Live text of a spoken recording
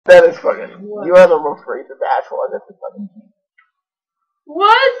What? You are the most racist asshole I've ever fucking seen.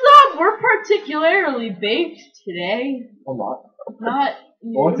 What's up? We're particularly baked today. A lot. Not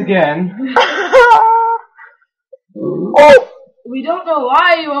you. Once again. Oh! We don't know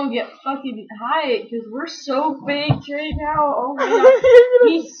why you won't get fucking high, because we're so baked right now. Oh my god.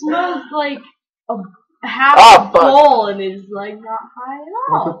 He smells like a half a bowl and is like not high at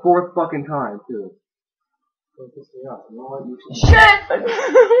all. That's the fourth fucking time, too. Don't piss me off. You know what? You should... Shit!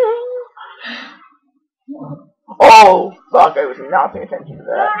 Oh, fuck, I was not paying attention to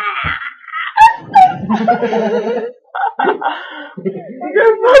that. You're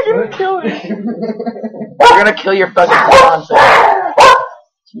gonna fucking kill me. You're gonna kill your fucking fiance.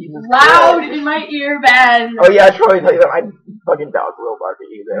 Jesus Loud Christ. in my ear, Ben. Oh yeah, I should probably tell you that my fucking dog will bark at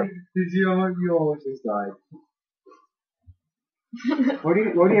you there. Did you almost just died. What do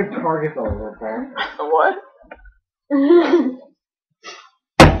you have targets on there, Paul? What?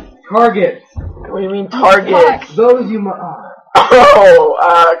 Targets! What do you mean target? Those you might...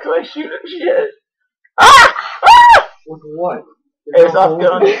 Oh, can I shoot at shit? Ah! Ah! With what? Airsoft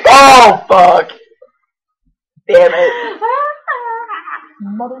gun. Oh, fuck. Damn it.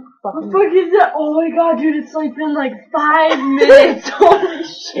 What the fuck is that? Oh my god, dude, it's like been like 5 minutes. Holy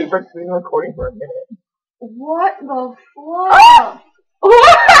shit. Paper's been recording for a minute. What the fuck?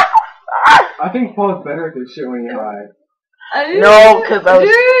 I think Paul's better at this shit when you're high. No, because I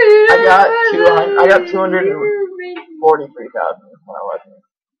got 243,000 when I wasn't.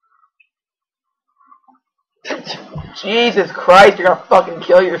 Jesus Christ, you're gonna fucking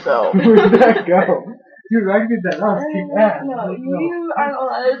kill yourself. Where did that go? Dude, I did that last kick ass. No, you are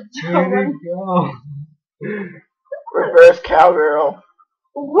allowed to. Where did it go? Reverse cowgirl.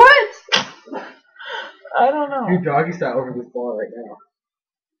 What? I don't know. Dude, doggy style over this ball right now.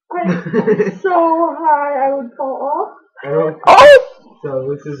 I'm so high, I would fall off. Oh! So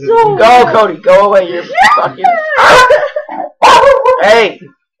this is Go, Cody, go away, you're fucking... Hey!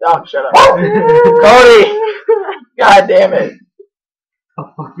 Oh, shut up. Cody! God damn it.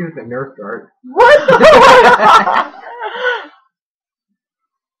 I'll fuck you with a Nerf dart. What the fuck?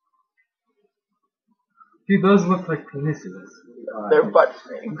 Dude, those look like penises. They're butt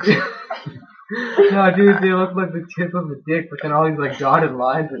snakes. No, dude, they look like the tip of a dick, but then all these like dotted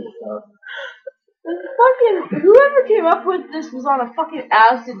lines and stuff. Fucking, whoever came up with this was on a fucking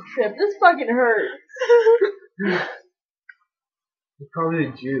acid trip. This fucking hurts. It's probably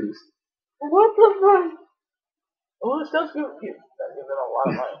the Jews. What the fuck? Oh, it's still cute. That gives them a lot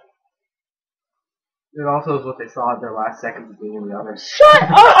of money. It also is what they saw at their last seconds of being in the oven. Shut up!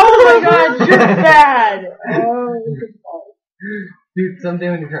 Oh my god, you're bad! Oh, dude, someday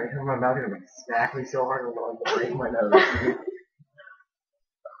when you try to come my mouth, you're gonna smack me so hard I'm going to break my nose.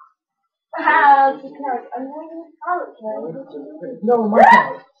 ah, that's because I'm going to couch, right? No, my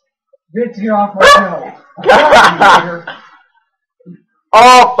couch. Bitch, get off my couch.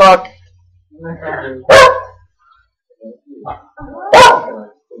 Oh, fuck.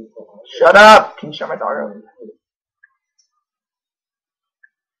 Shut up! Can you shut my dog up?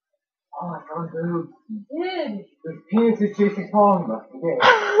 Oh, I found food. You did! This penis is chasing Paul.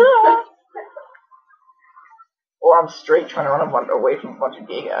 Or I'm straight trying to run away from a bunch of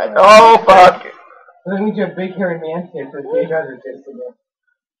gay guys. Oh, fuck! That means you have big hairy manscaped, so gay guys are chasing you.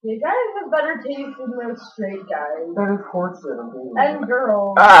 You guys have better taste than most straight guys. That is horse that I'm doing. And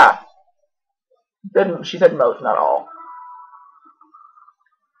girls. Ah! She said most, not all.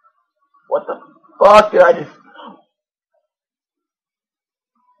 What the fuck did I just...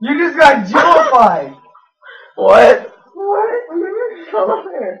 You just got Jewelified! What? What? Come up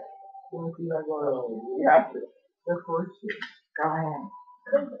here. You have to. That's horseshit. Go ahead.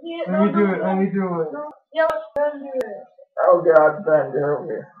 Let me do it. Yeah, let's do it. Oh god, Ben, get over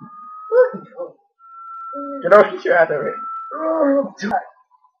here. Get over your ass over here.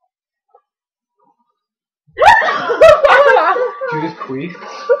 Did you just queef?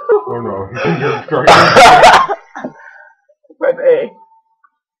 Oh no. Press A.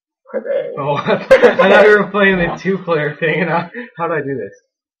 Press A. Oh, I thought you were playing the 2-player thing, and how do I do this?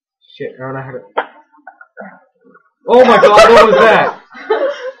 Shit, I don't know how to... Oh my god, what was that?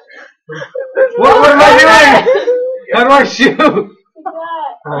 What am I doing? How do I shoot? Oh.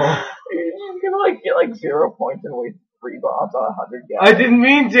 You're gonna like get like 0 points and waste 3 bombs on 100 guys. I didn't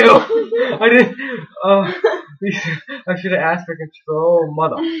mean to! I didn't... I should have asked for control.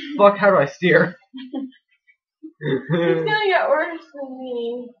 Motherfuck, how do I steer? It's gonna get worse than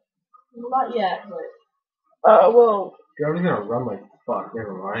me. Not yet, but... Well... Dude, I'm just gonna run like fuck,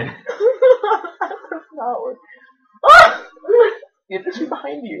 never mind. That's not worth... Ah! You have to shoot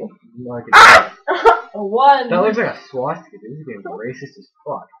behind you. No, I can... A 1. That looks like a swastika, dude. This is getting racist as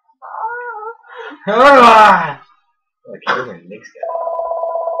fuck. Like, here's my Nick's guy.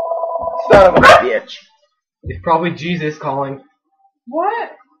 Son of a bitch. It's probably Jesus calling.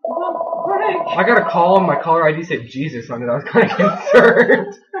 What? I got a call and my caller ID said Jesus on it. I was kind of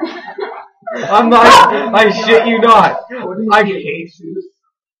concerned. I'm not. I shit you not. I hate Jesus.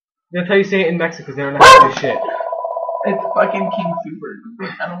 That's how you say it in Mexico because they don't know how to do shit. It's fucking King Super.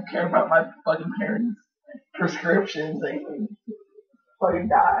 I don't care about my fucking parents' prescriptions. They can fucking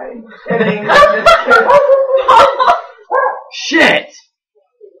die. Shit!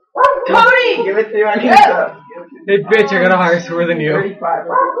 Cody! Give it to me. I need stuff. Hey bitch, I got a higher score than you. 35.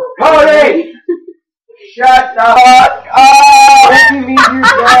 Cody! Shut the fuck up! Let me meet your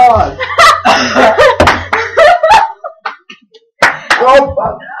dog. Oh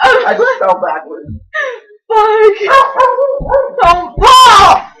fuck! I just fell backwards. Fuck! Don't fall!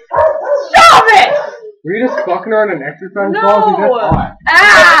 Stop it! Were you just fucking her on an exercise No! ball? Dude, that's hot.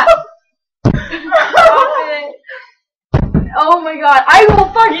 Ah! Stop it! Oh my god, I will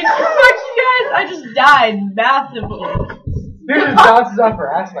fuck you guys! I just died massively. Dude, it bounces off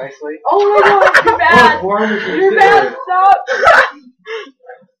her ass nicely. Oh my god, you're bad! You're bad, stop!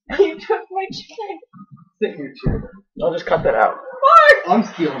 You took my chair. Sit in your chair. I'll just cut that out. Fuck! I'm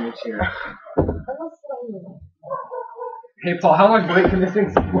stealing your chair. Hey Paul, how much weight can this thing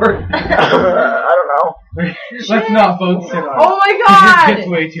support? I don't know. Let's not both sit on it. Oh my god! It's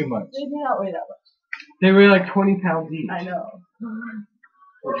way too much. They do not weigh that much. They weigh like 20 pounds each. I know.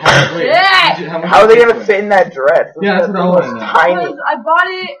 How are they gonna fit in that dress? Yeah, that's what I want to know. Tiny. Because I bought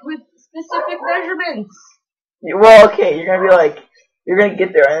it with specific measurements. Well, okay, you're gonna be like, you're gonna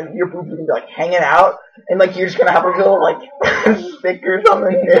get there and your boobs are gonna be like hanging out, and like you're just gonna have a little like stickers on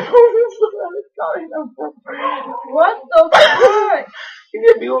the nipples. What the fuck?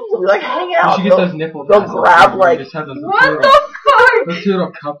 Your boobs will be like hanging out. You should get those nipples. They'll grab like. Just have those What the fuck? Those two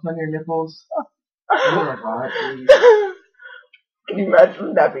little cups on your nipples. Can you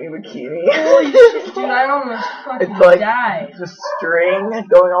imagine that being a bikini? Holy shit, dude, I almost fucking It's like died. just string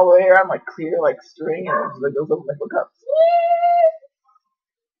going all the way around, like clear, like string, and it's like those little nipple cups.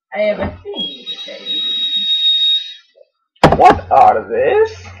 I have a thing to say. What out of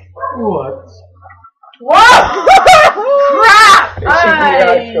this? What? What? Crap! It should be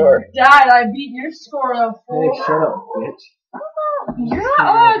our score. Died. I beat your score, though, Hey, fool. shut up, bitch. You're not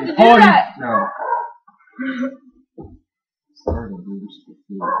allowed to do Oh, that. No.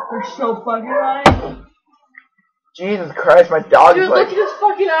 They're so fucking lying. Jesus Christ, my dog Dude, is look like. at his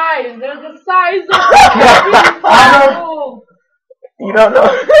fucking eyes. They're the size of fucking bottle. You don't know.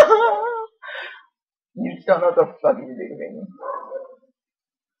 You just don't know what the fuck you're doing.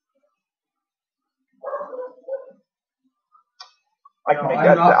 I can make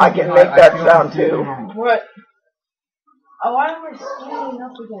that. I can make that sound too. What? Oh, why am I standing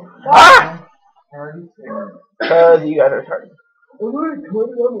up again? Ah! Because you guys are retarded.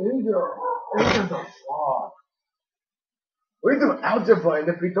 We do algebra, and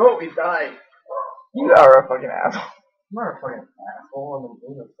if we don't, we die. You are a fucking asshole. I'm not a fucking asshole. I'm an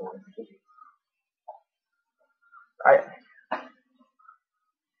English boy.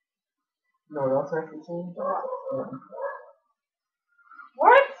 No one else I can see?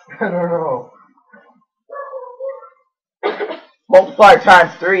 What? I don't know. Multiply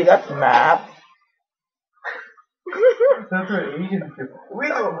times 3, that's math. That's what Asians do. We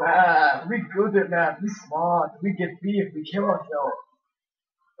know math. We good at math. We smart. We get B if we kill ourselves.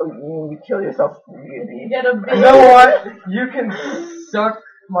 Oh, you kill yourself. You Get a big. You know what? You can suck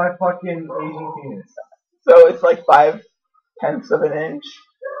my fucking Asian penis. So it's like 5/10 of an inch.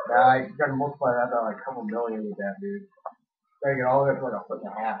 Nah, you gotta multiply that by like a couple million with that, dude. Gotta get all the way up to like a foot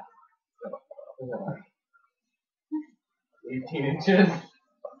and a half. So, what is that, like 18 inches?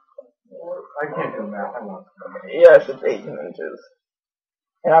 I can't do math. I'm not. Yes, it's 18 inches.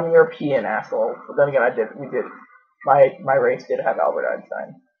 And I'm European, asshole. But then again, my race did have Albert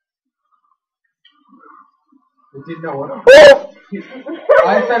Einstein. We did know what. Oh!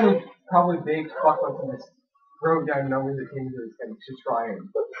 Einstein was probably big fuck once he just wrote down numbers that came into his head to try and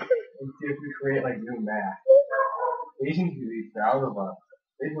see if we create like new math. Asians would be proud of us.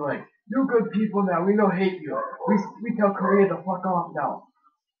 They'd be like, "You good people now. We don't hate you. We tell Korea to fuck off now."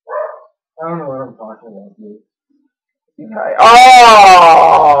 I don't know what I'm talking about, dude.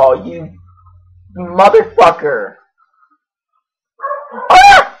 Oh, you motherfucker!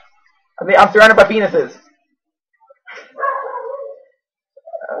 Ah! I'm surrounded by penises.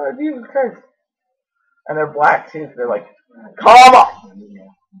 Jesus Christ! And they're black too. So they're like, come on!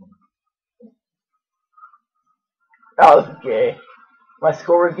 That was gay. My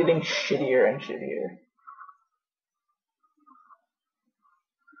score was getting shittier and shittier.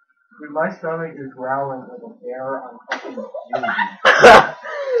 Dude, my stomach is growling like a bear on fucking YouTube.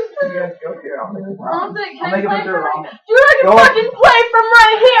 You guys go here. I'll make it Can I play play for from wrong. right? Dude, I can fucking play from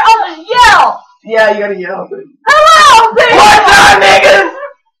right here. I'll just yell. Yeah, you gotta yell. Hello, baby. What's up, niggas?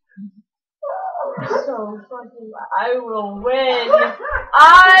 So fucking. I will win.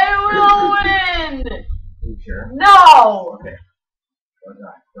 I will win. You sure? No. Okay. Don't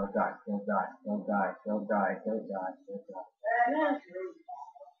die. Don't die. Don't die. Don't die. Don't die. Don't die. Don't die.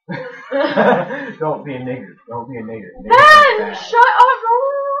 Don't be a nigger. Don't be a nigger. Ben, shut up!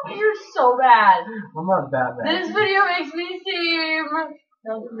 You're so bad. I'm not that bad. This video makes me seem.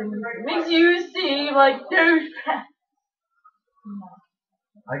 Makes you seem like douchebag.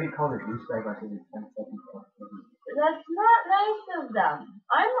 I get called a douchebag like every 10 seconds. That's not nice of them.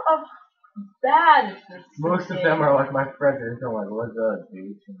 I'm a bad sister. Most of them are like my friends, and they're like, "What's up,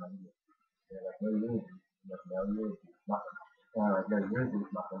 dude?" And I'm like, "No, you ain't. No, you ain't. Nothing." And I'm like, "No, you ain't.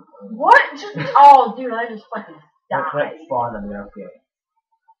 Nothing." What? Just oh, dude, I just fucking died. That spawned on me. Okay.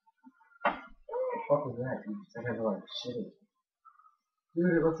 What the fuck was that? Dude, it's like I was like shitting.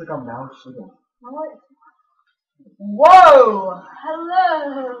 Dude, it looks like a mouse shitting. What? Whoa! Hello!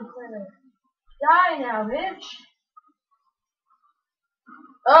 Die now, bitch!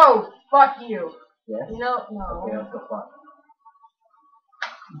 Oh, fuck you. Yes? No. Okay, that's the fuck.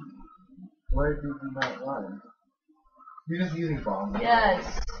 Where did you not run? You're just using bombs.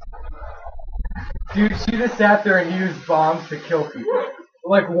 Yes. Dude, she just sat there and used bombs to kill people.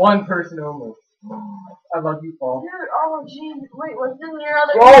 Like one person only. I love you, Paul. Dude, oh jeez. Wait, what's in your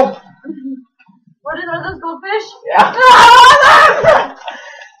other... Whoa! What are those goldfish? Yeah.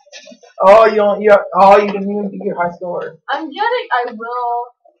 Oh, you didn't even get your high score. I'm getting... I will...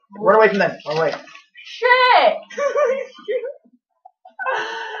 Run away from them. Run away. Shit!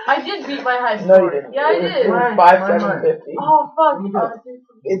 I did beat my high score. No, you didn't. Yeah, I It did. was 5,750. Oh, fuck.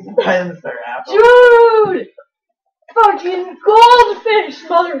 It depends, sir. Dude! Fucking goldfish,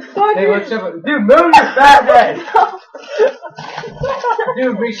 motherfucker! Hey, let's shove it. Dude, move your fat head!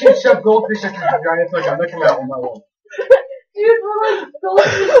 Dude, we should shove goldfish at the vagina so I can lick them out with my one. Dude, we're like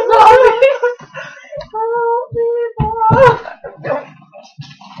goldfish zombies!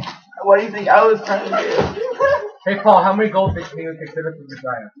 What do you think I was trying to do? Hey, Paul, how many goldfish can you consider for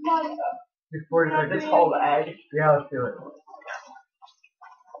vagina? Before you This whole egg. Yeah, let's do it.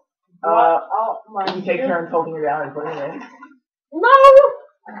 Can you take turns holding her down and putting it in? No!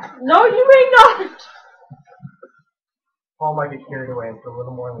 No, you may not! Paul might get carried away and put a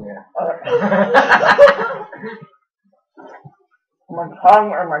little more in there. My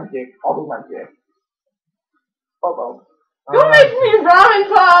tongue or my dick? I'll do my dick. Don't make me run,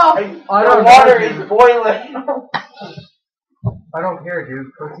 Paul! The water is boiling. I don't care,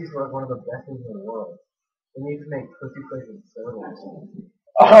 dude. Pussies are one of the best things in the world. They need to make pussy flavored soda or something.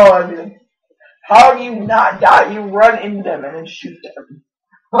 Oh, I mean, how do you not die? You run into them and then shoot them.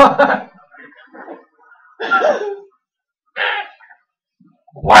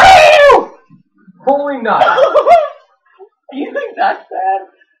 Wow! Holy nuts! You think that's bad?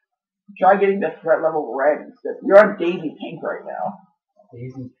 Try getting the threat level red instead. You're on Daisy Pink right now.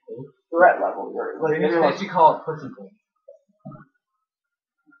 Daisy Pink? Threat level. Maybe they should call it Pussy Pink.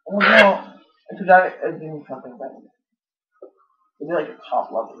 Oh no. Because that is doing something better. It'd be like a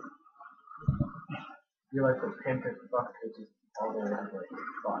top level. You're like the pimp that fucks bitches all day every day.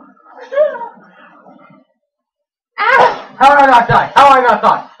 Fuck. Ow! How did I not die? How did I not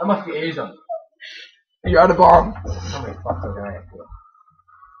die? I must be Asian. You're out of bomb. How many fucks are there?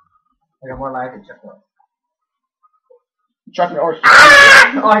 I got more life than Chuck Norris. Chuck Norris.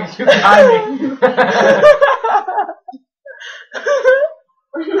 Ah! Oh, you behind me.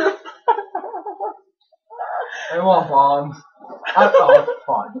 I want bombs. I thought it was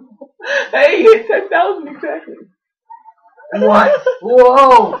fun. Hey, you hit 10,000 exactly. What?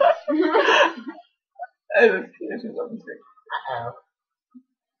 Whoa! This is a mistake.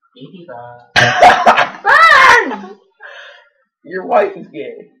 Burn! Your wife is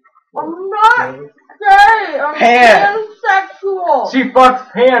gay. I'm not gay! I'm pansexual! She fucks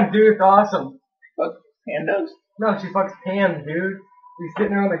Pan, dude. It's awesome. Fuck pandas? No, she fucks Pan, dude. She's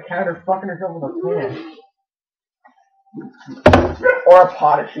sitting there on the counter fucking herself in the pan. Or a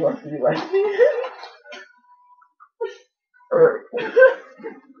pot if she wants to be like me. Or...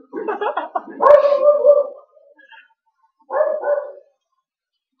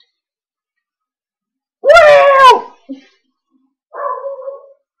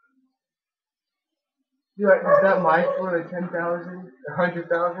 Is that my score, the 10,000?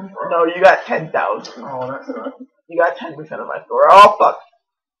 100,000? No, you got 10,000. Oh, that sucks. You got 10% of my score. Oh, fuck.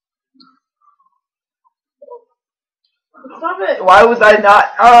 Stop it! Why was I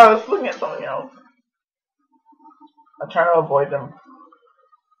not? Oh, I was looking at something else. I'm trying to avoid them.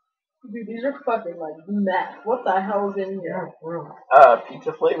 Dude, these are fucking like meth. What the hell is in here?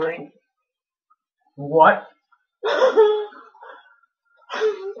 Pizza flavoring. What?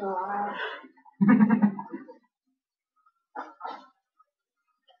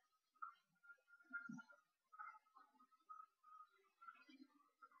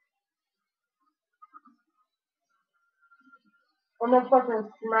 I'm gonna fucking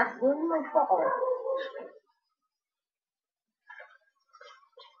smack you in my car.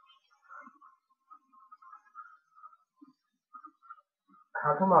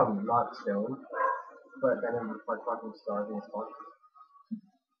 How come I'm not stoned, but then I'm just like fucking starving as fuck?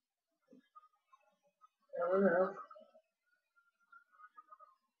 I don't know.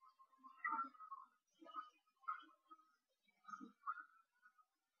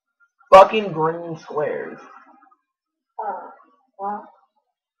 Fucking green squares. Wow.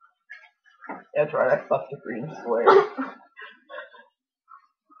 That's right, I fucked a green square.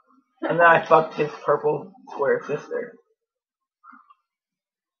 And then I fucked his purple square sister.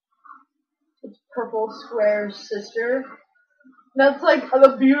 It's purple square sister. That's like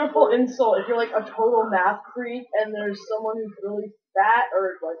a beautiful insult if you're like a total math freak and there's someone who's really fat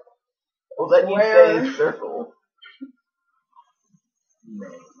or like. Well, then you say circle.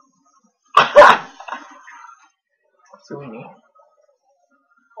 Sweeney.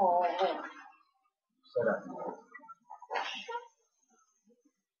 Oh. Shut up.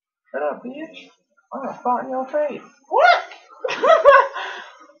 Shut up, bitch. I'm gonna fart in your face. What?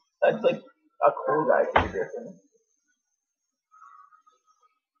 That's like a cool guy for Griffin.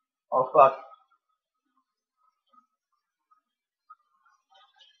 Oh fuck.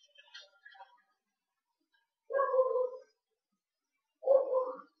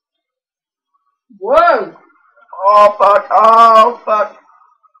 Whoa! Oh fuck, oh fuck.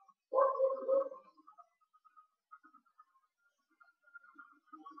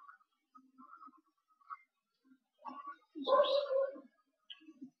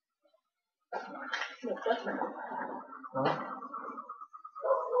 Huh?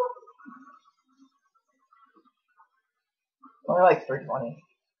 Only like 320.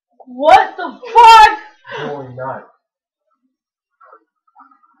 What the fuck? Holy nut.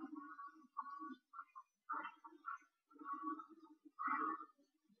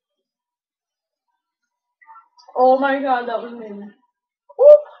 Oh my god, that was amazing.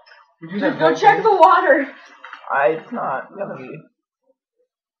 Dude, Go check the water. It's not gonna be.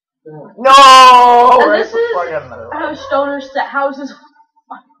 No! And Right this before I is got another one. how stoners set houses.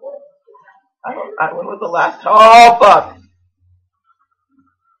 When was the last? Oh fuck!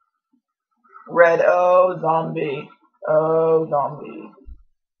 Red O zombie. Oh zombie.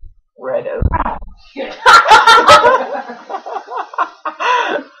 Red O. Shit.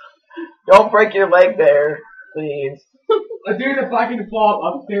 Don't break your leg there, please. Dude, if I can fall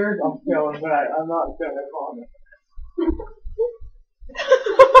upstairs, I'm stoned, but I'm not stoned, I promise.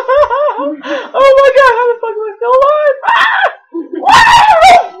 Oh my god, how the fuck am I still alive? Ah!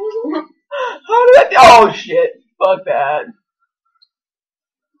 How did I do? Oh shit. Fuck that.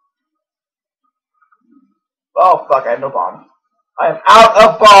 Oh fuck, I have no bombs. I am out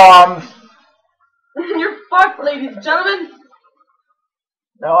of bombs! You're fucked, ladies and gentlemen.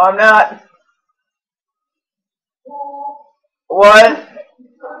 No, I'm not. What?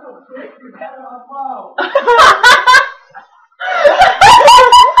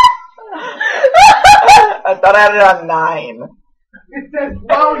 I thought I had it on 9. It says,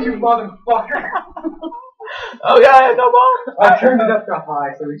 "Wow, you motherfucker!" Oh yeah, I have no bombs. I turned it up to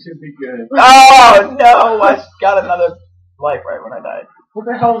high, so we should be good. Oh no, I got another life right when I died. What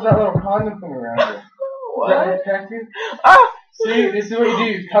the hell is that little condom thing around here? What? Is that protective? Ah! See, this is what you do.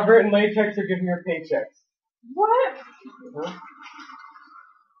 You cover it in latex or give me your paychecks. What? Uh-huh.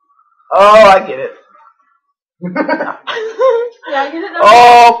 Oh, I get it. Yeah, I get it.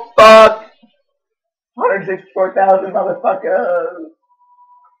 Oh, fuck. 164,000 motherfuckers.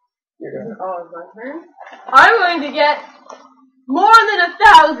 Oh, it's my turn. I'm going to get more than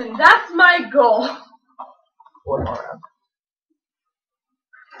 1,000. That's my goal. One more round.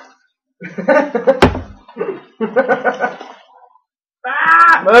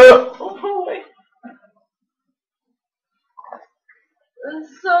 Ah! Move! Oh, wait.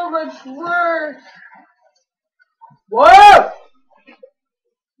 It's so much work. Whoa!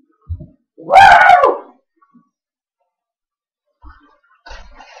 Whoa!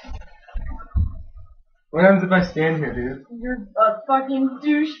 What happens if I stand here, dude? You're a fucking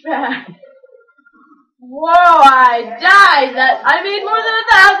douchebag. Whoa, I died. I made more than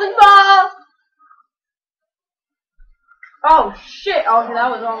 1,000 balls. Oh shit! Okay, that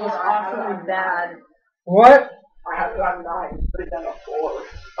was almost awfully bad. What? I have gotten 9, put it down to 4.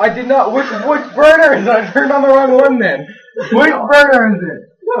 I did not. Which burner is it? I turned on the wrong one then. Which burner is it?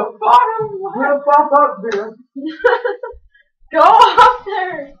 The bottom one. We'll pop up, dude. Go up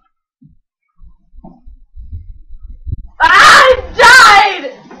there! Ah, I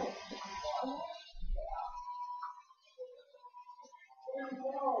died!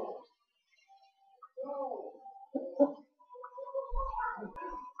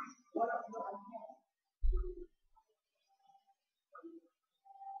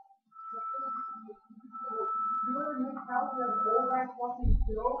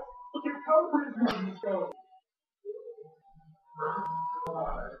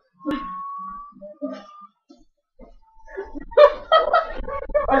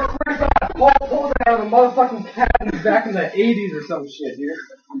 I swear to God, Paul pulled it out of the motherfucking cabinet back in the 80s or some shit, dude.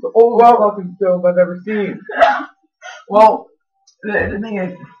 The oldest fucking stove I've ever seen. Well, the thing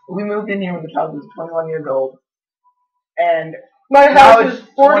is, we moved in here when the child was 21 years old, and My now house is it's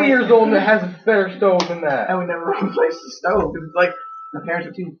 40 20 years old and it has a better stove than that. and we never replaced the stove because it's like my parents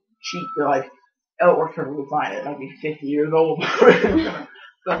are too cheap. They're like, oh, it works perfectly fine. It might be 50 years old. We're gonna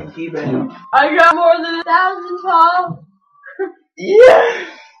fucking keep it. I got more than 1,000 Tom. Yeah.